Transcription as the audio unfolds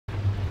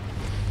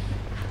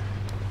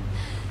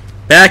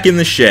Back in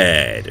the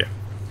shed.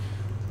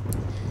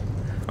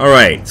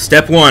 Alright,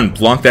 step 1,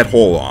 block that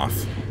hole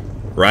off.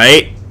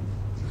 Right?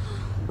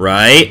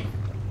 Right?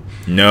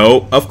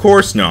 No, of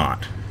course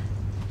not.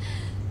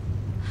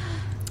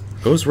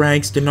 Those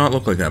rags did not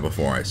look like that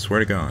before, I swear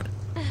to God.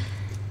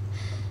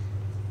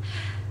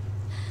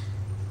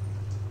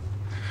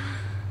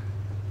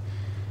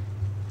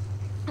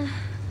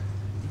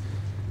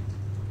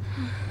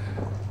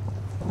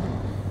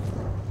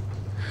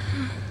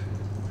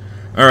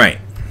 Alright.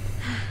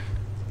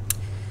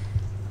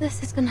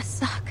 This is gonna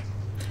suck.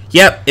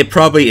 Yep, it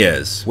probably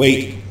is.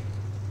 Wait.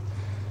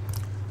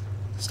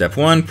 Step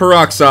 1,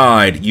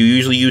 peroxide. You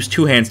usually use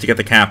 2 hands to get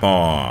the cap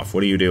off.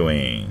 What are you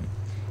doing?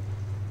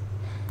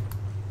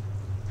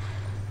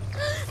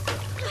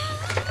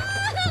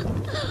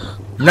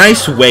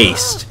 Nice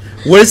waste.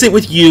 What is it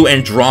with you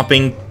and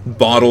dropping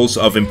bottles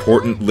of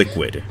important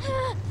liquid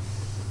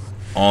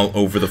all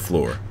over the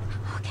floor?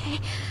 Okay.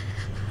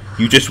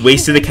 You just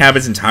wasted the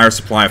cabin's entire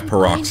supply of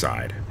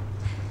peroxide.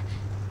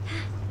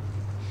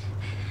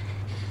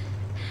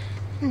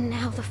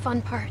 Now the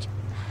fun part.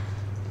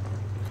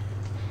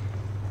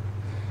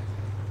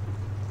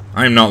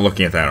 I'm not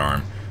looking at that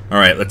arm.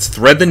 Alright, let's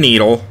thread the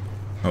needle.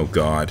 Oh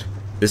god.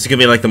 This is gonna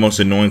be like the most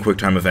annoying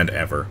QuickTime event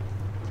ever.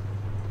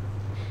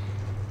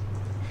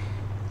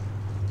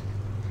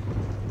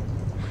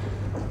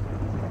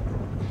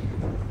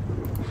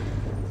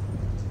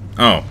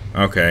 Oh,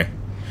 okay.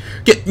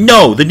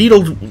 No, the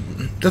needle...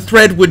 The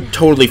thread would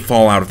totally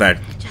fall out of that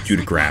due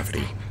to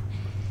gravity.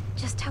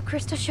 Just how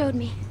Krista showed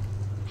me.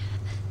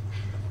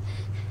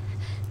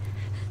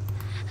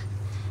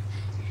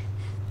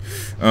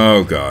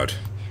 Oh god.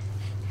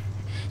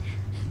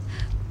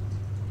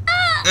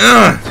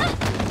 Ugh!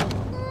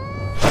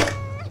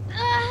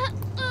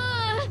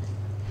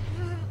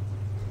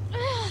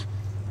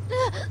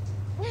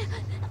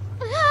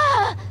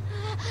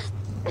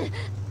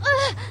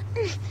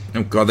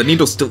 Oh god, the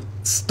needle's still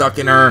stuck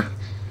in her.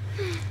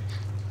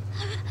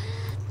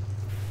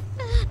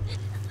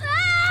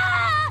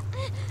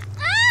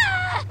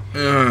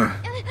 Ugh.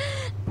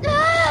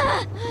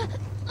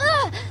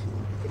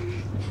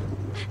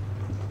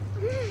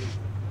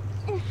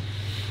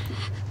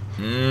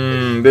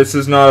 This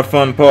is not a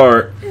fun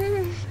part.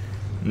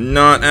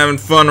 Not having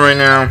fun right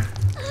now.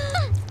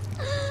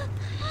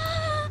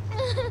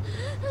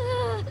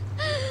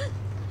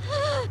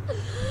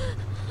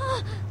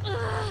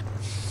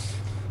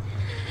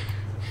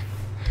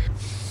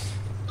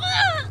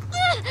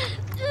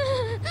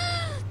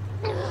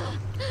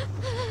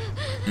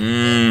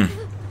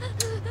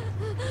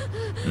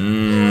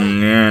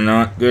 Yeah,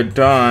 not good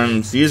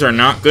times. These are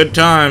not good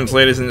times,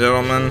 ladies and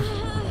gentlemen.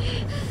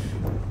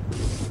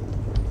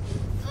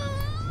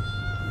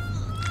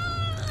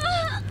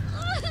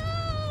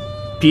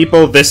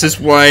 People, this is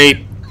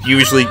why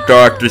usually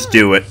doctors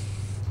do it.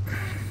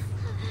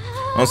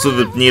 Also,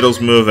 the needle's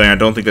moving. I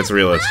don't think that's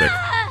realistic.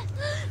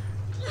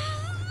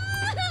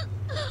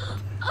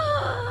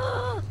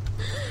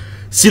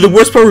 See, the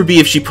worst part would be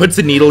if she puts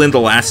the needle in the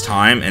last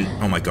time, and...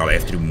 Oh my god, I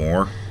have to do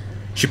more.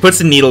 She puts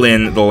the needle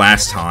in the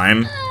last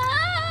time,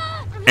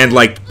 and,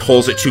 like,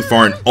 pulls it too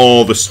far, and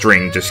all the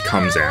string just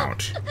comes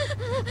out.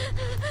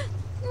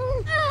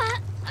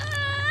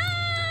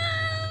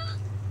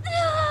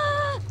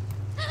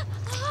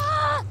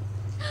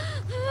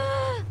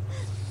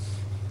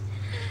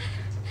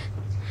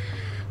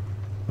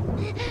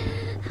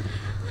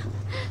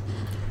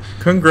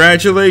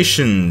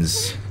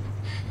 Congratulations!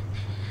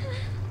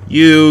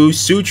 You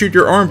sutured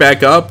your arm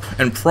back up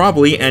and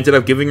probably ended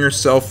up giving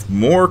yourself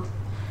more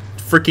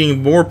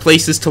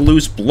places to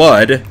lose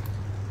blood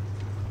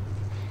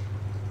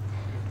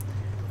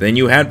than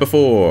you had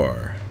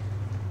before.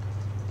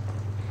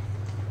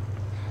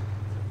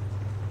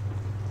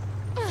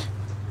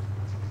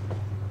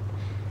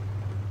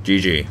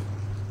 GG.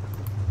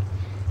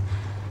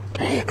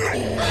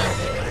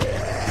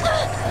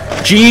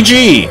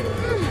 GG!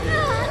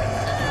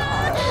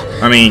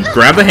 I mean,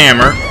 grab the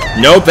hammer.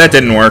 Nope, that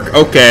didn't work.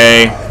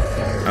 Okay.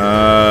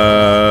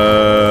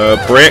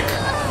 Brick.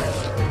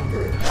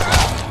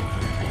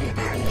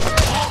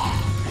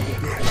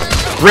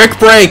 Brick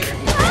break!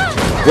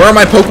 Where are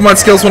my Pokemon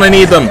skills when I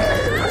need them?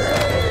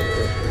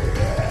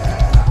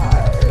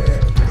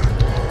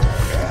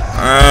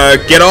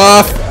 Get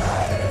off!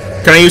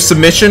 Can I use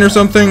submission or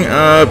something?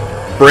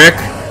 Brick.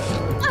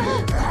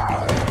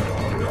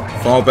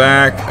 Fall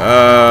back.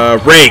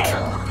 Rake.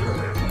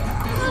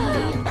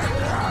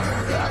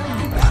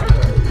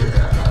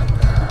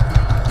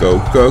 Go,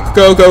 go,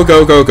 go, go,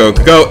 go, go, go,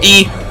 go,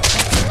 E!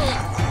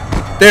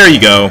 There you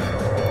go.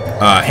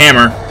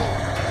 Hammer.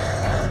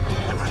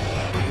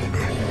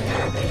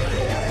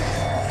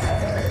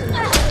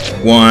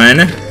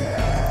 One,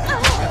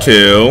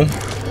 2,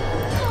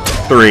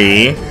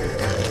 3,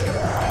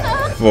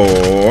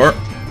 4.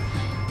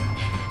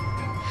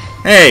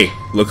 Hey,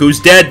 look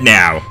who's dead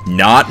now.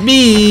 Not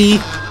me!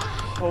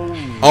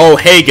 Oh,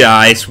 hey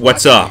guys,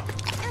 what's up?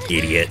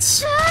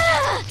 Idiots.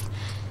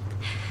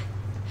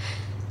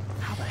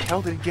 How the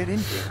hell did it get in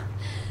here?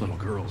 Little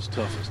girl's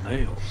tough as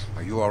nails.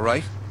 Are you all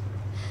right?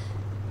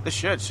 The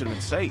shed should have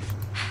been safe.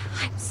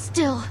 I'm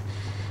still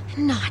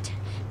not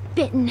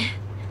bitten.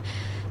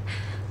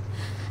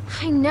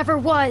 I never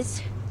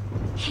was.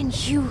 And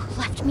you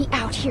left me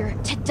out here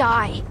to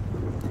die.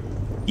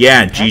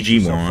 Yeah, Patch GG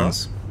yourself up.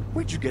 morons.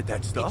 Where'd you get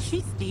that Did stuff?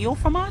 she steal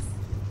from us?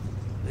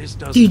 This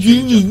doesn't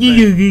change a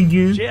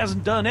thing. She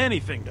hasn't done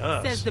anything to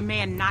us. Says the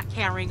man not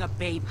carrying a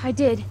baby. I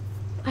did.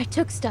 I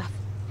took stuff,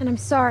 and I'm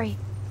sorry.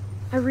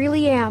 I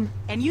really am.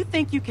 And you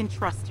think you can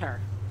trust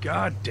her?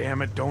 God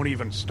damn it, don't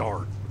even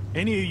start.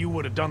 Any of you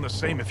would have done the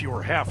same if you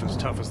were half as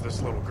tough as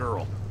this little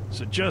girl.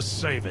 So just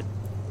save it.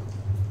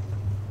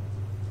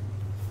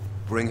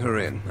 Bring her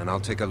in, and I'll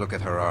take a look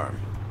at her arm.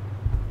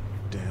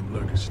 Damn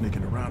lurkers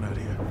sneaking around out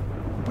here.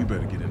 We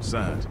better get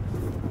inside.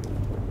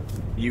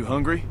 You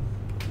hungry?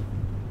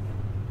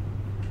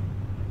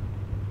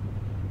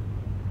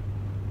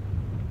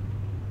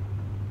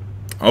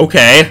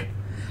 Okay.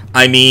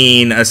 I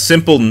mean, a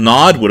simple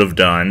nod would have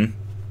done.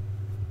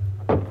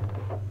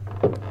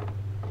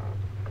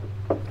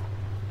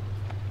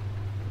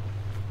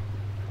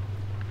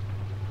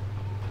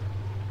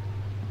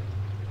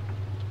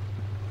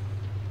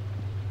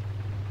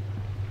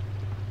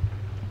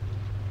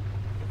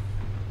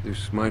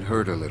 This might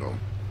hurt a little.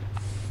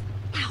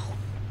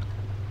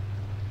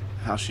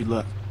 How's she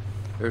look?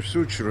 Her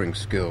suturing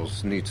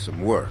skills need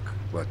some work,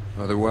 but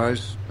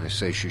otherwise, I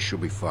say she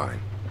should be fine.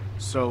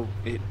 So,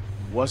 it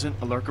wasn't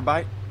a lurker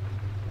bite?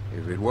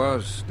 If it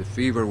was, the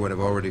fever would have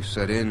already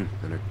set in,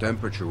 and her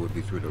temperature would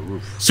be through the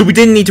roof. So we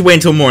didn't need to wait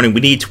until morning.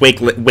 We need to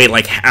wait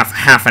like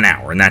half an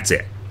hour, and that's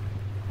it.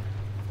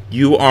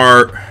 You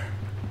are...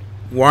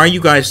 Why are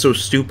you guys so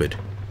stupid?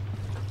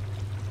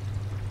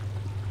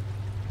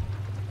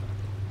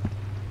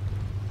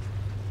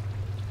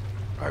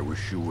 I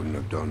wish you wouldn't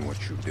have done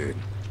what you did.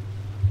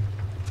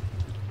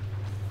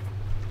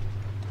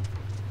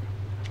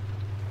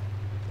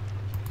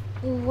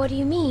 What do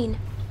you mean?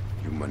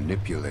 You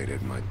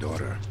manipulated my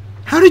daughter.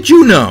 How did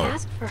you I know?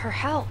 asked for her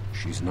help.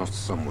 She's not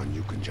someone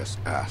you can just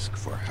ask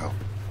for help.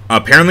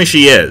 Apparently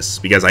she is,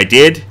 because I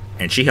did,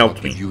 and she I'll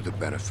helped give me. you the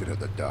benefit of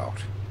the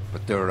doubt.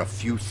 But there are a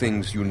few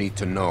things you need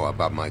to know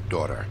about my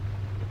daughter.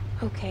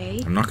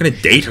 Okay. I'm not gonna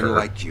She date doesn't her.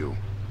 like you.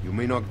 You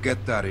may not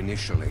get that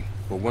initially,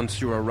 but once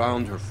you're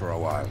around her for a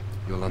while,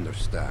 you'll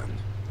understand.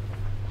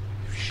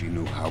 If she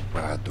knew how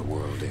bad the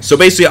world is. So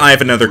basically I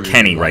have another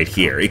Kenny right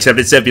here, except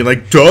instead of being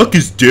like, Duck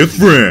is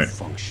different,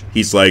 Function.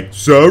 he's like,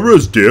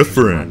 Sarah's My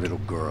different. little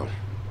girl.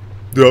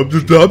 Blah, blah,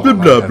 blah, blah,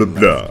 blah, blah,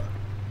 blah.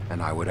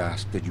 And I would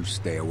ask that you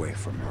stay away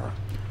from her.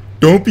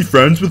 Don't be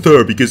friends with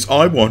her because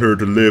I want her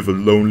to live a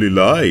lonely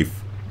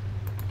life.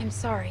 I'm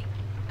sorry.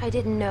 I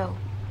didn't know.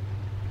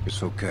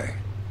 It's okay.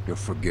 You're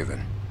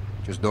forgiven.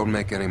 Just don't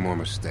make any more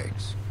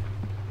mistakes.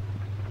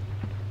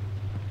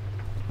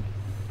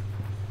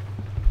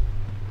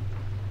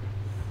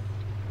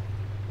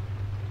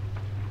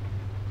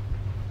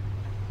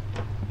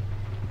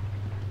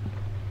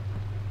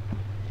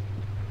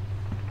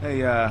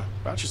 Hey,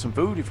 brought you some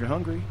food if you're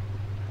hungry.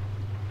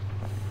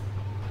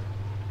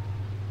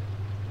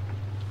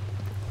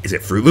 Is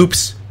it Fruit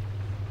Loops?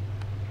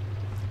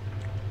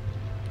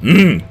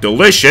 Mmm,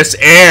 delicious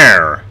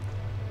air!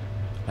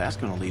 That's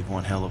gonna leave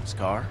one hell of a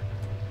scar.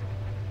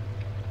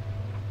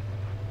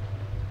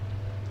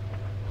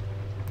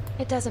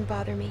 It doesn't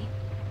bother me.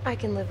 I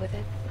can live with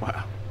it.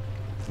 Wow.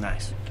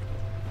 Nice.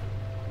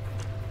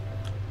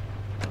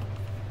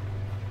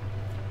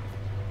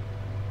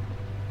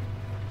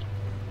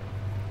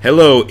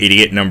 Hello,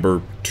 idiot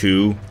number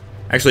 2.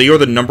 Actually, you're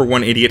the number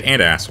 1 idiot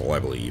and asshole, I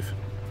believe.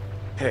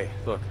 Hey,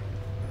 look.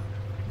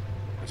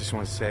 I just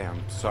want to say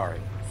I'm sorry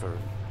for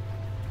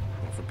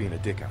being a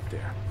dick out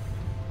there.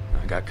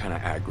 I got kind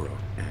of aggro,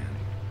 and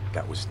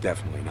that was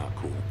definitely not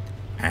cool.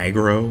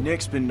 Aggro?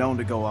 Nick's been known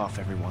to go off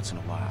every once in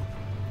a while.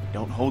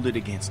 Don't hold it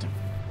against him.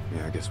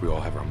 Yeah, I guess we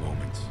all have our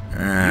moments.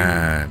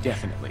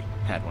 Definitely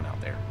had one out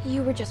there.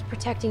 You were just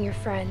protecting your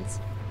friends.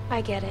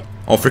 I get it.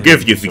 I'll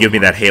forgive you if you So give me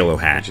that much. Halo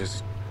I hat.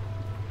 just...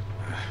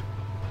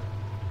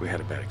 we had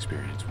a bad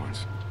experience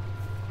once.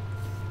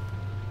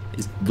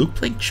 Is Luke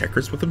playing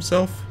checkers with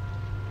himself?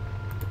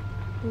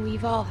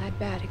 We've all had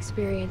bad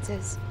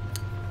experiences.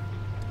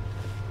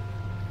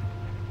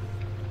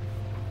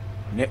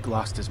 Nick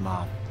lost his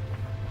mom.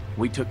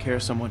 We took care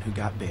of someone who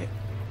got bit.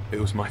 It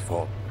was my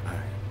fault.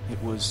 It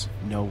was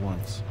no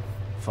one's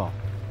fault.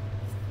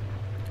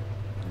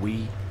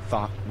 We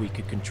thought we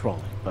could control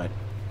it, but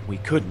we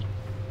couldn't.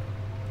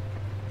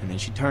 And then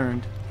she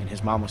turned, and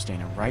his mom was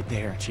standing right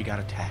there, and she got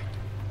attacked.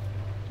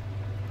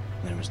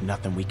 And there was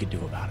nothing we could do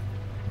about it.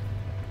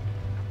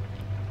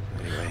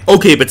 Anyway,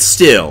 Okay, but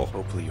still,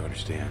 hopefully you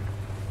understand.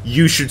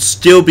 you should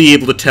still be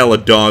able to tell a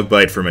dog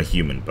bite from a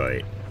human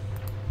bite.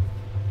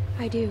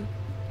 I do.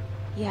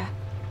 Yeah.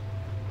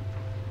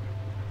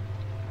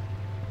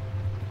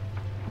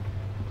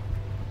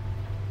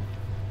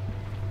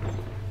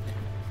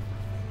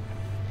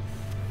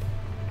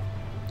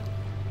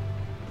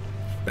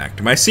 Back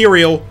to my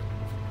cereal.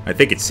 I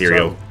think it's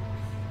cereal. So,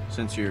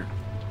 since you're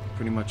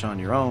pretty much on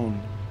your own,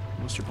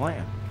 what's your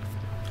plan?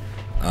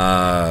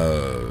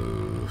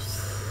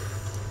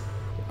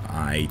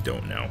 I I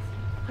don't know.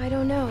 I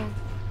don't know.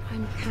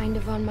 I'm kind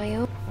of on my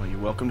own. Well, you're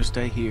welcome to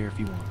stay here if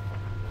you want.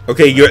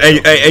 Okay,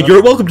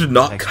 you're welcome to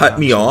not Next cut time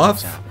me someone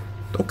off. comes out,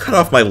 Don't cut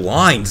off my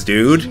lines, Do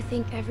you dude.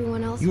 think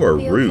everyone else You will are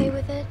be okay rude.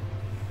 with it?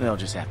 they'll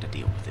just have to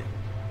deal with it.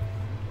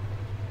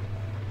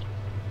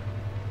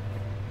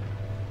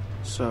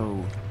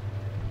 So,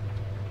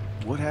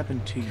 what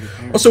happened to your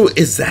parents? Also,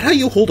 is that how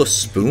you hold a If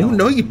spoon?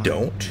 No, you mind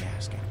don't. me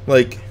asking.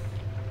 Like,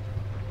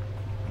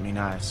 I mean,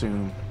 I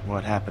assume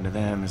what happened to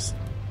them is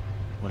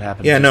what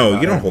happened yeah, to no,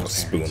 just you don't about hold a everyone's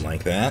spoon parents.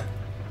 like that.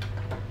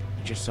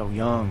 You're just so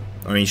young.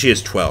 I mean, she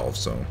is 12,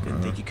 so.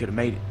 Didn't think you could have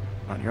made it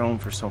on your own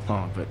for so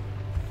long, but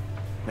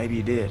maybe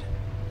you did.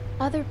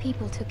 Other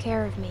people took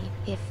care of me,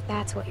 if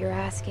that's what you're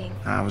asking.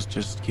 I was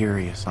just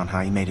curious on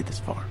how you made it this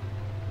far.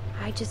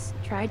 I just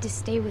tried to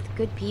stay with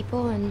good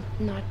people and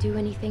not do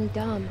anything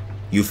dumb.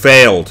 You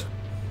failed.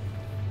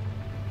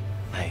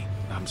 Hey,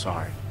 I'm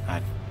sorry.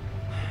 I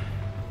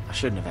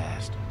shouldn't have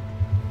asked.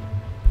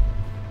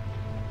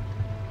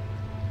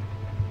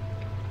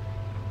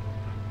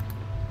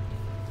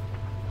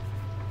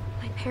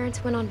 My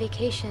parents went on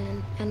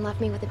vacation and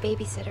left me with a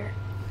babysitter.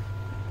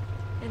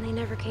 And they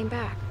never came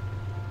back.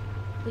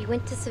 We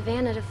went to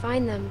Savannah to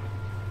find them,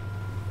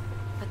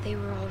 but they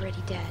were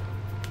already dead.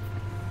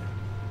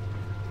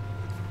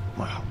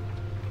 Wow.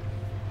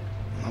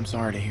 I'm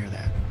sorry to hear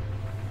that.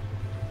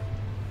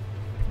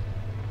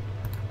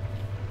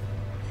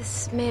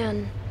 This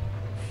man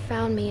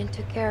found me and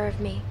took care of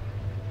me.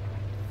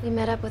 We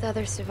met up with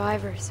other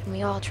survivors and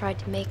we all tried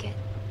to make it.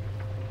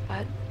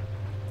 But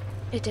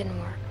it didn't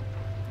work.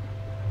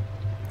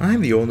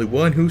 I'm the only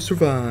one who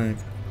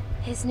survived.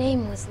 His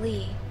name was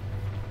Lee.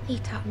 He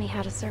taught me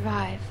how to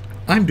survive.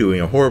 I'm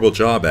doing a horrible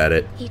job at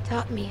it. He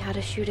taught me how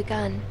to shoot a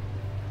gun.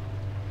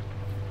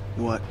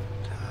 What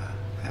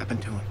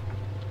happened to him?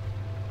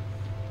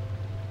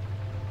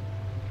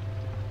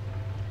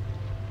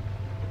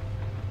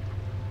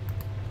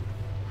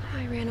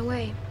 I ran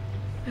away.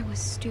 I was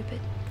stupid.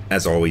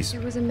 As always.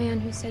 There was a man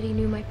who said he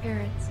knew my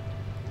parents.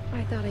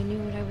 I thought I knew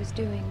what I was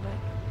doing,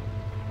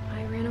 but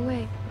I ran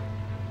away.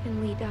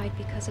 And Lee died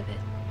because of it.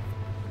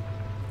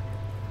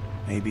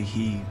 Maybe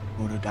he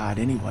would have died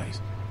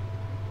anyways.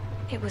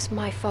 It was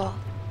my fault.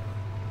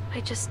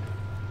 I just...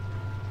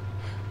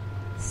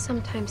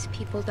 Sometimes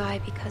people die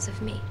because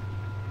of me.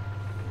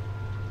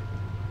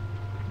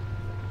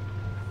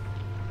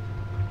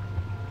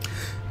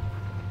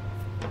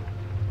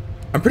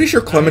 I'm pretty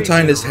sure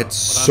Clementine has had But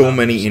so I'm not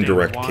many standing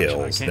indirect watching.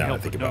 kills I can't now I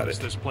help think but about notice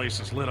it. This place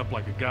is lit up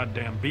like a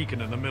goddamn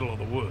beacon in the middle of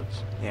the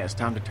woods. Yeah, it's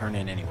time to turn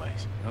in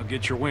anyways. Now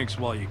get your winks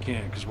while you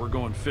can, because we're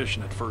going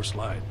fishing at first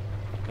light.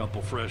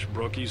 Couple fresh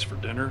brookies for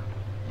dinner?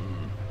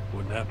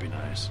 Wouldn't that be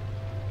nice?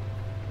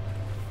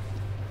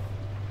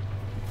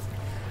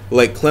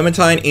 Like,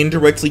 Clementine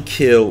indirectly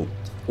killed,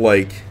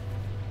 like...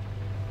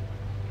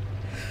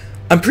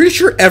 I'm pretty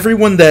sure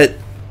everyone that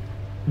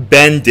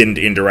Ben didn't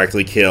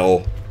indirectly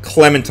kill,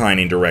 Clementine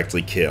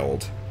indirectly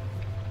killed.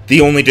 The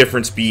only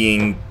difference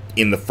being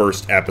in the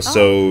first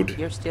episode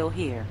You're still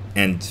here.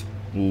 and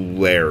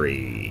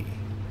Larry.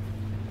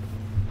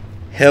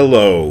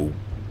 Hello,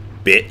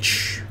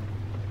 bitch.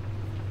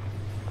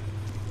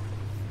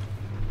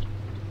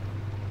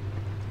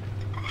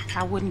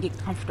 I wouldn't get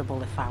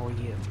comfortable if I were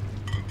you.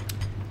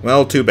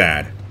 Well, too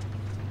bad.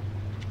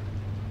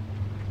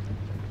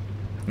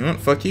 You know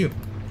what? Fuck you.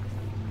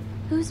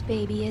 Whose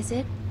baby is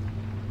it?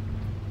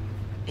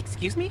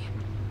 Excuse me?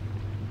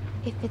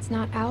 If it's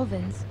not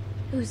Alvin's,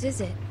 whose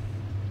is it?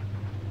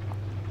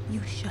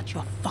 You shut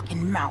your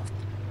fucking mouth.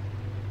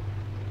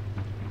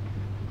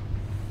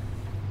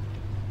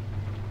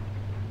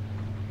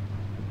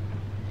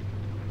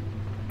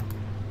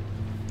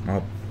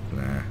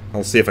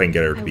 I'll see if I can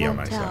get her to I be on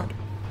my won't tell. side.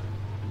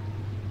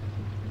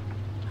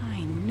 I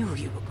knew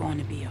you were going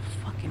to be a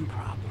fucking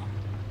problem.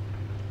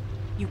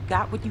 You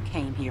got what you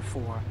came here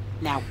for.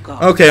 Now go.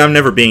 Okay, I'm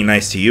never being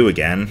nice to you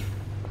again.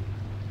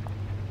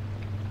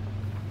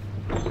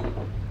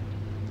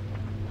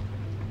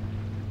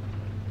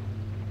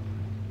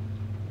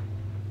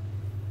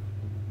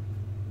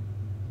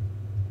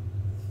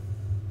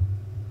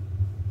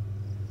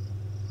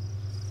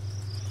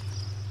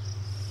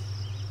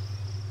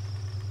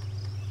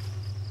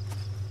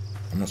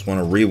 I almost want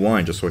to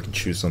rewind just so I can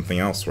choose something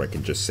else where I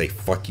can just say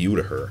fuck you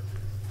to her.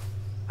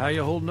 How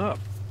you holding up?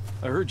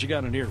 I heard you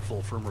got an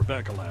earful from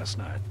Rebecca last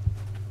night.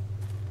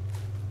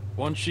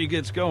 Once she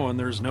gets going,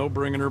 there's no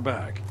bringing her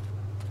back.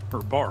 Her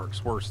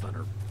bark's worse than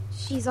her.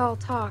 She's all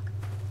talk.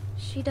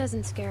 She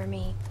doesn't scare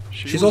me. was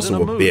She's also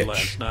in a a mood bitch.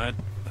 last night,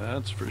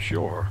 that's for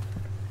sure.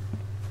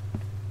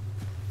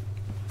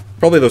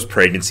 Probably those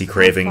pregnancy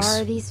cravings. How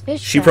far are these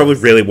fish She probably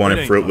traps? really It wanted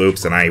ain't Fruit much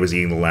Loops and fun. I was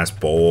eating the last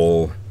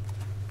bowl.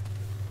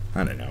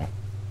 I don't know.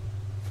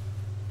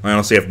 I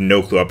honestly have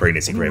no clue how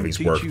pregnancy I'm gonna cravings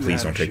teach work. you Please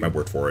how don't to take my shoot.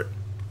 word for it.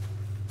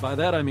 By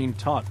that I mean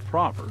taught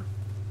proper.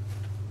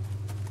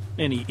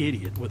 Any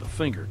idiot with a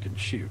finger can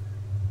shoot.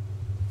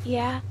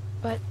 Yeah,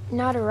 but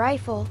not a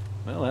rifle.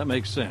 Well, that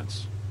makes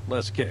sense.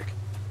 Less kick.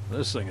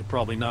 This thing would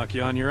probably knock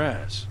you on your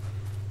ass.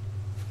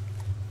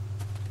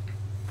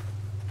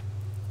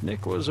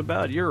 Nick was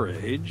about your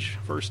age,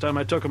 first time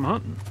I took him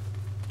hunting.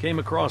 Came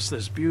across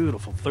this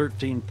beautiful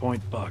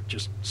 13-point buck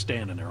just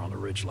standing there on the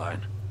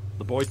ridgeline.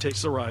 The boy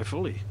takes the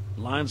rifle, he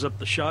lines up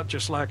the shot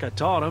just like I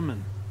taught him,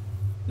 and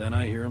then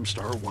I hear him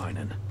start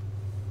whining.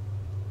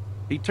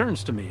 He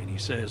turns to me and he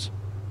says,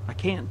 "I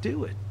can't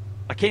do it.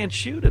 I can't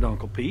shoot it,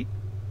 Uncle Pete.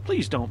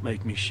 Please don't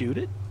make me shoot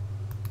it."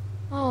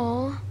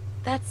 Oh,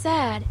 that's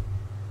sad.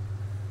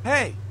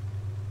 Hey!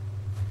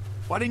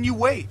 Why didn't you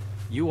wait?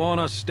 You want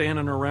us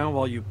standing around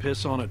while you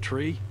piss on a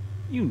tree?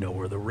 You know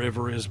where the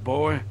river is,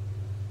 boy.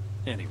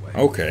 Anyway.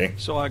 Okay.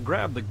 So I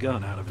grabbed the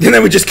gun out of his And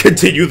then we just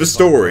continue the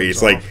story.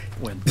 It's like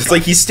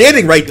he's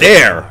standing right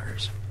there.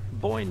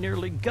 Boy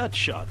nearly gut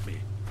shot me.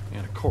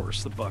 And of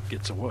course the buck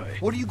gets away.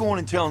 What are you going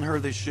and telling her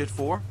this shit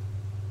for?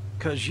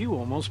 'Cause you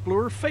almost blew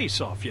her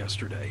face off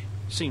yesterday.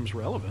 Seems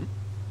relevant.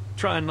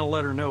 Trying to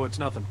let her know it's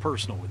nothing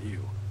personal with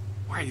you.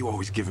 Why are you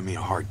always giving me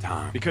a hard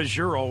time? Because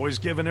you're always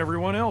giving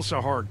everyone else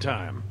a hard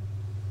time.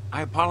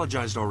 I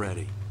apologized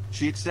already.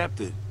 She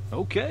accepted.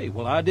 Okay,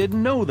 well I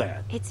didn't know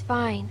that. It's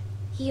fine.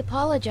 He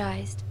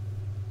apologized.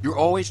 You're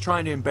always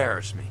trying to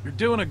embarrass me. You're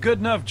doing a good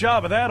enough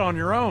job of that on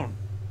your own.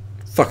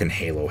 Fucking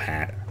Halo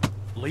hat.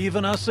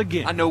 Leaving us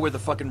again. I know where the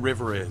fucking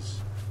river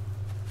is.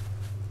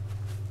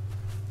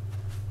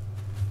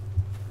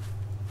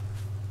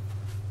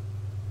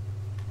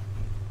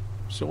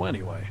 So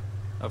anyway,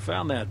 I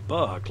found that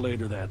buck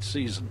later that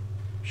season.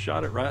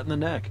 Shot it right in the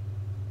neck.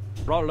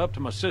 Brought it up to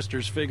my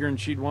sister's figuring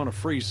she'd want to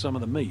freeze some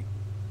of the meat.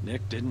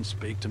 Nick didn't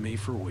speak to me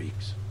for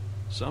weeks.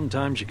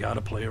 Sometimes you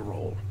gotta play a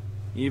role.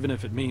 Even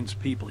if it means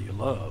people you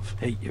love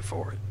hate you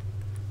for it.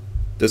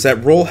 Does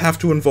that role have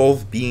to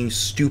involve being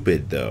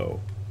stupid, though?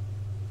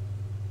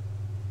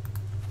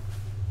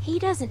 He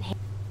doesn't hate.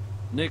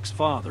 Nick's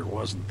father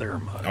wasn't there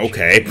much.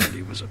 Okay. And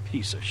he was a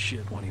piece of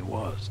shit when he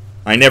was.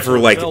 I never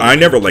like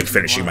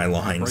finishing my Phrase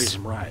lines.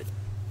 him right.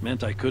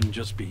 Meant I couldn't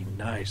just be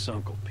nice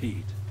Uncle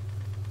Pete.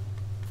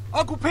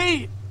 Uncle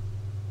Pete!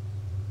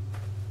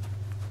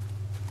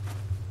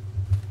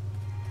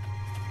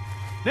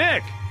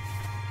 Nick!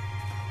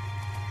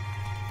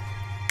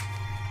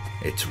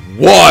 It's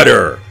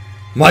water!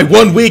 My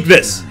one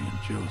weakness! Mary and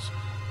Joseph.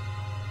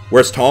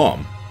 Where's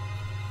Tom?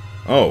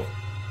 Oh.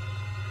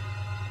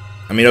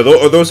 I mean, are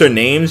those their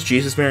names?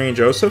 Jesus, Mary, and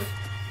Joseph?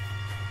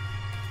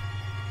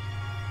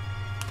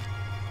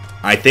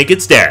 I think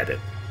it's dead.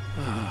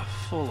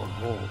 Full of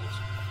holes.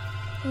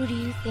 Who do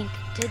you think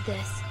did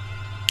this?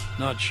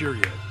 Not sure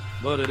yet,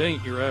 but it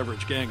ain't your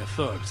average gang of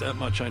thugs, that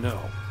much I know.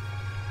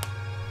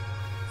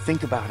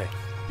 Think about it.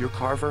 You're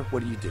Carver,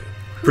 what do?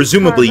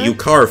 Presumably Carver? you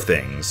carve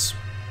things.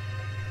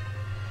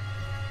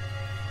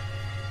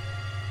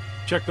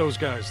 Check those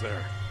guys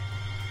there.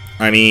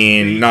 I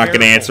mean, Be not gonna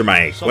careful. answer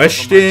my Some of them might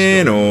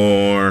question, still-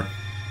 or...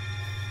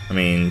 I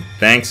mean,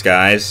 thanks,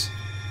 guys.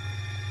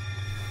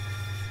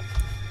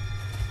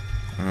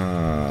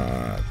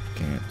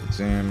 Can't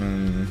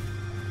examine...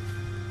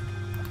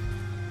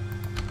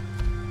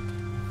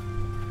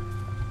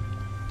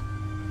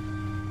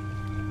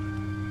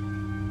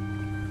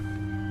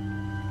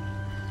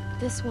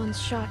 This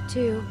one's shot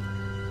too.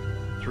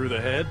 Through the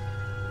head?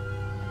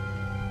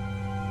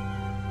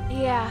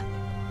 Yeah.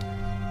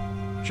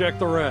 Check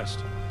the rest.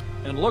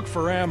 And look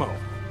for ammo.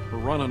 We're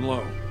running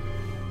low.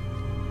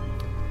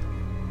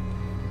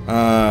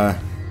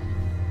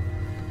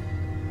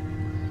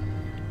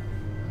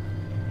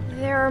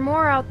 There are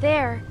more out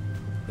there.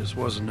 This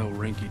wasn't no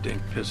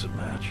rinky-dink pissin'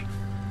 match.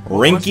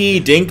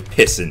 Rinky-dink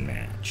pissin'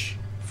 match.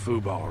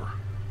 Foobar.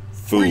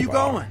 Where are you Foobar.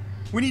 going?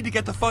 We need to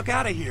get the fuck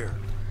out of here.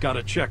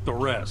 Gotta check the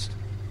rest.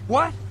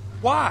 What?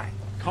 Why?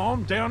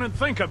 Calm down and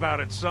think about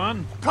it,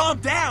 son. Calm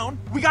down!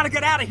 We gotta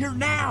get out of here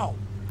now!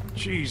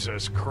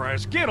 Jesus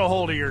Christ, get a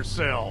hold of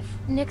yourself.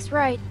 Nick's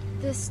right.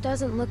 This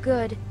doesn't look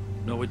good.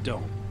 No, it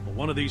don't. But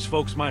one of these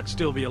folks might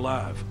still be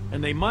alive.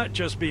 And they might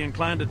just be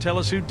inclined to tell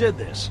us who did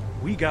this.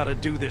 We gotta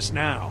do this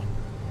now.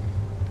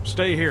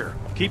 Stay here.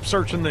 Keep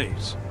searching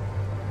these.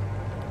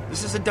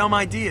 This is a dumb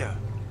idea.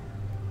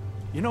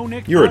 You know,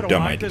 Nick, You're a I don't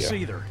dumb like this idea.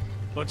 either.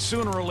 But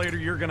sooner or later,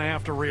 you're gonna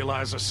have to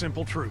realize a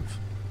simple truth.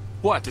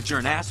 What, that you're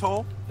an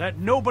asshole? That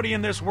nobody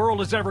in this world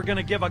is ever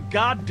gonna give a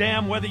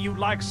goddamn whether you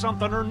like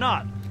something or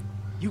not.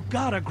 You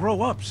gotta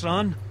grow up,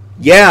 son.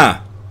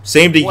 Yeah,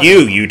 same to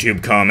you,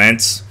 YouTube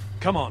comments.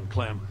 Come on,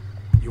 Clem.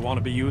 You want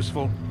to be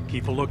useful?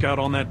 Keep a lookout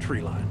on that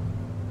tree line.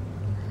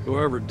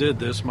 Whoever did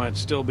this might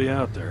still be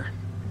out there,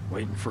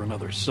 waiting for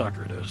another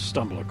sucker to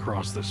stumble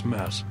across this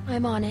mess.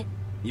 I'm on it.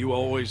 You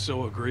always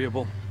so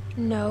agreeable?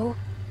 No.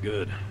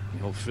 Good.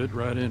 You'll fit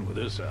right in with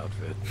this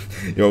outfit.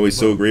 You're always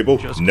so agreeable?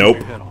 Just keep Nope.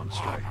 your head on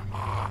straight.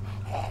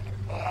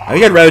 I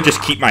think I'd rather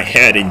just keep my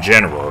head in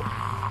general.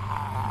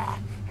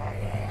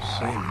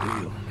 Same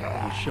deal.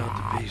 You shot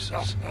to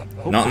pieces.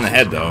 Hope Not in the this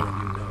head, is though.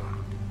 someone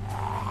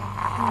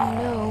Oh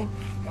no.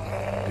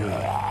 you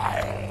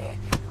know.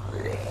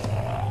 Good.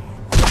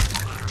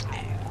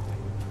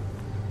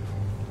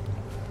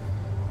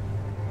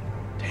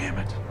 Damn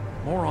it.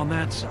 More on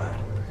that side.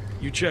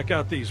 You check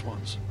out these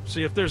ones.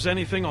 See if there's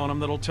anything on them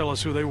that'll tell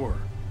us who they were.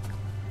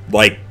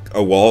 Like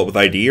a wallet with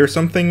ID or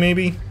something,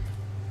 maybe?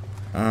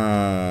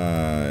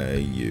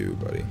 You,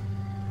 buddy.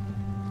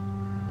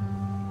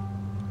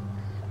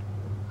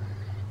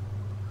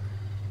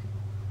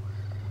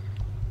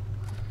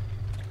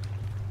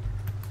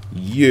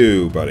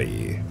 You,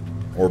 buddy.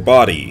 Or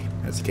body,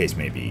 as the case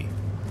may be.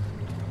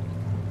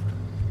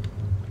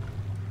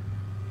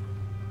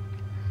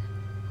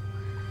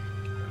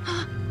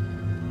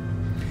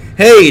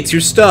 Hey, it's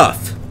your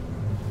stuff!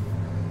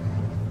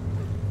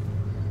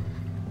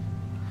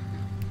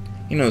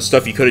 You know,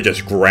 stuff you could have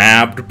just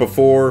grabbed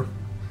before?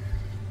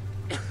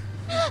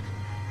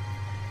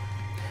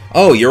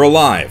 Oh, you're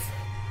alive.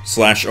 /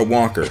 a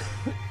walker.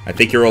 I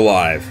think you're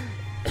alive.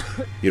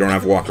 You don't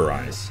have walker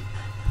eyes.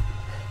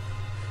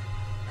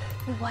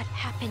 What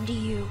happened to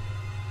you?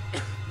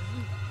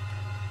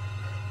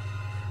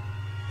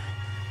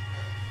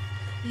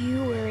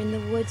 You were in the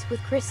woods with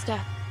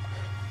Krista.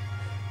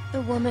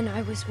 The woman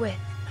I was with.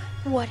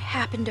 What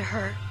happened to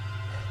her?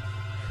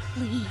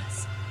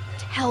 Please,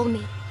 tell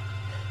me.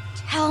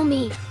 Tell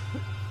me.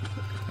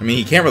 I mean,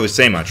 he can't really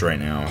say much right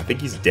now. I think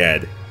he's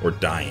dead. Or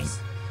dying.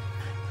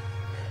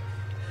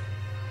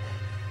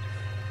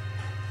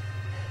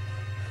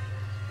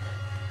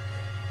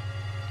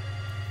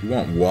 You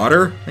want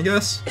water, I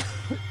guess?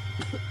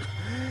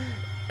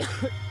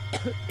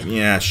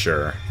 Yeah,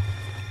 sure.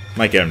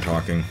 Might get him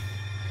talking.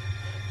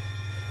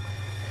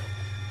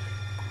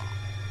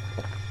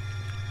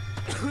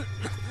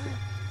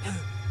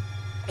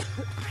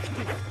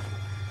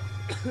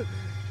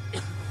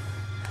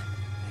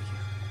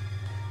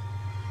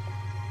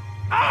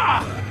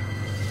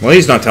 Well,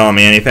 he's not telling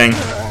me anything.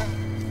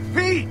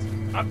 Pete!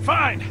 I'm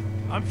fine.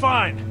 I'm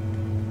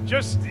fine.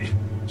 Just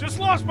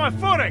lost my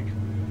footing.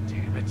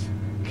 Damn it.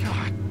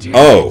 God damn it.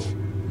 Oh,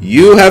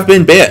 you have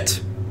been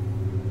bit.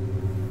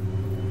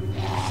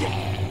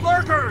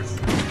 Lurkers!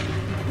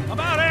 I'm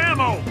out of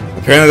ammo.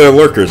 Apparently they're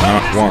lurkers,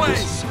 not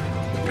walkers.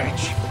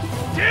 Bitch.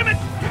 Damn it!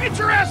 Get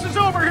your asses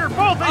over here,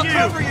 both of you!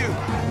 I'll cover you!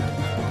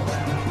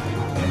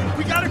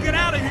 We gotta get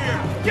out of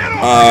here! Get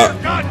over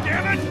here, God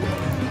damn it!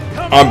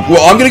 Come on!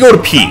 Well, I'm gonna go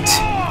to Pete.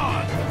 Come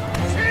on!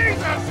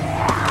 Jesus!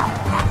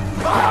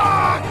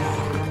 Fuck!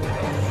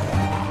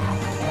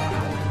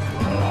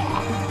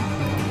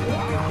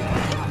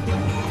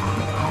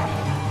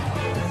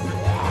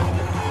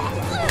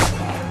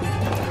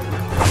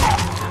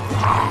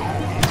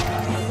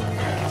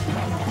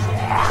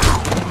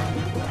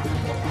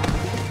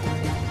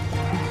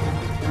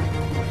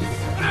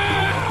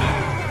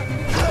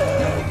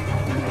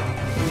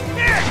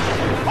 Nick!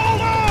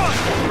 Hold on!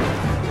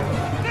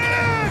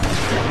 Nick!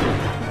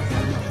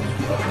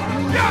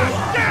 God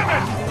damn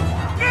it!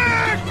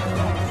 Nick!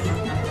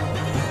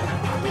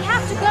 We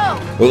have to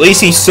go. Well, at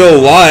least he's still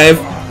alive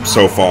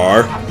so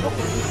far.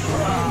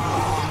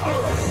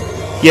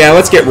 Yeah,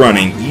 let's get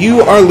running.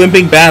 You are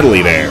limping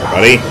badly there,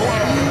 buddy.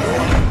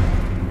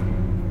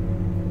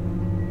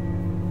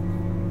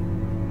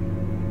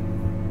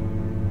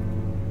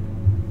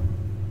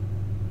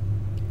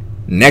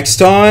 Next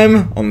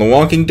time on The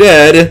Walking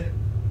Dead,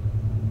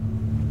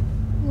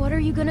 What are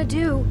you gonna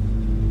do?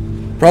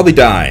 probably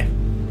die.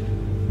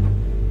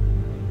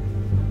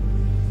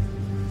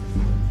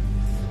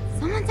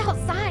 Someone's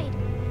outside.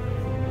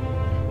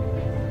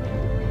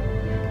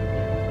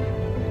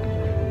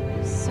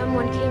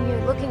 Someone came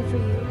here looking for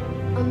you.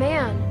 A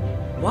man.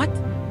 What?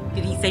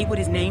 Did he say what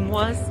his name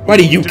was? Why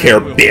do you care,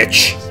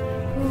 bitch?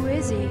 Who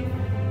is he?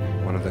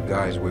 One of the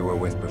guys we were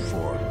with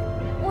before.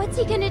 What's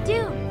he gonna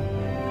do?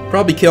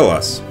 Probably kill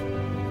us.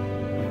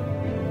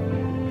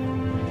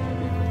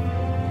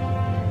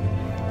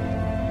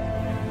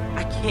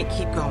 I can't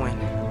keep going.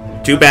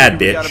 Too bad,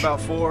 We got bitch.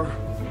 about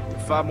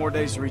 5 more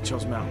days to reach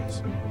those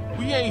mountains.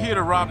 We ain't here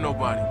to rob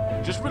nobody.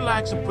 Just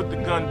relax and put the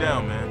gun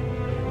down, man.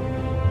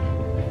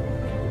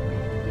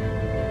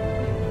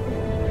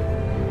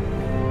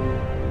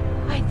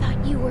 I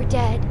thought you were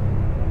dead.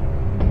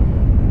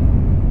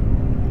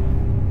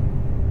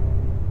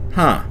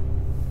 Huh.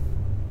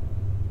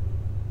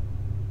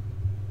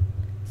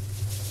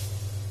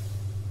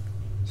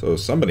 So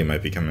somebody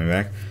might be coming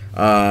back.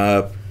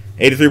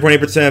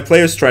 83.8% of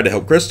players tried to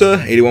help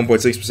Krista.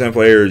 81.6% of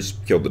players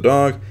killed the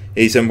dog.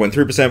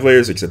 87.3% of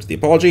players accepted the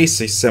apology.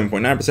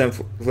 67.9%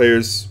 of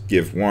players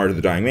give water to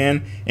the dying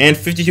man. And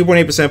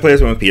 52.8% of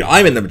players went with Pete.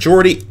 I'm in the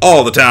majority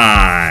all the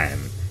time.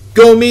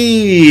 Go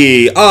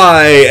me!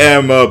 I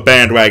am a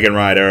bandwagon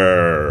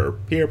rider.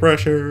 Peer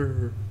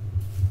pressure.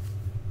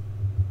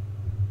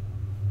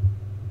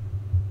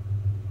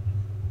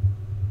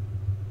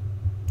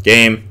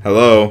 Game.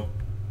 Hello.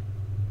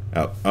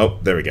 Oh,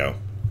 there we go.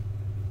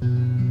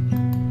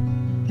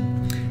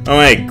 Oh,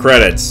 hey,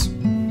 credits.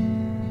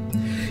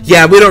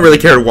 Yeah, we don't really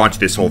care to watch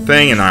this whole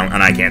thing, and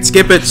I can't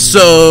skip it,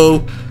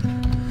 so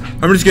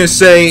I'm just gonna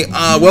say,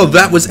 well,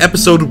 that was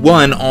episode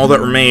 1, All That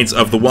Remains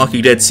of The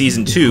Walking Dead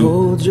Season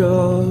 2.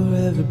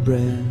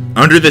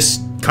 Under this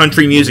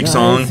country music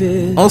song,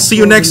 I'll see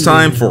you next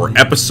time for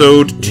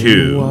episode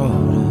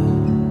 2.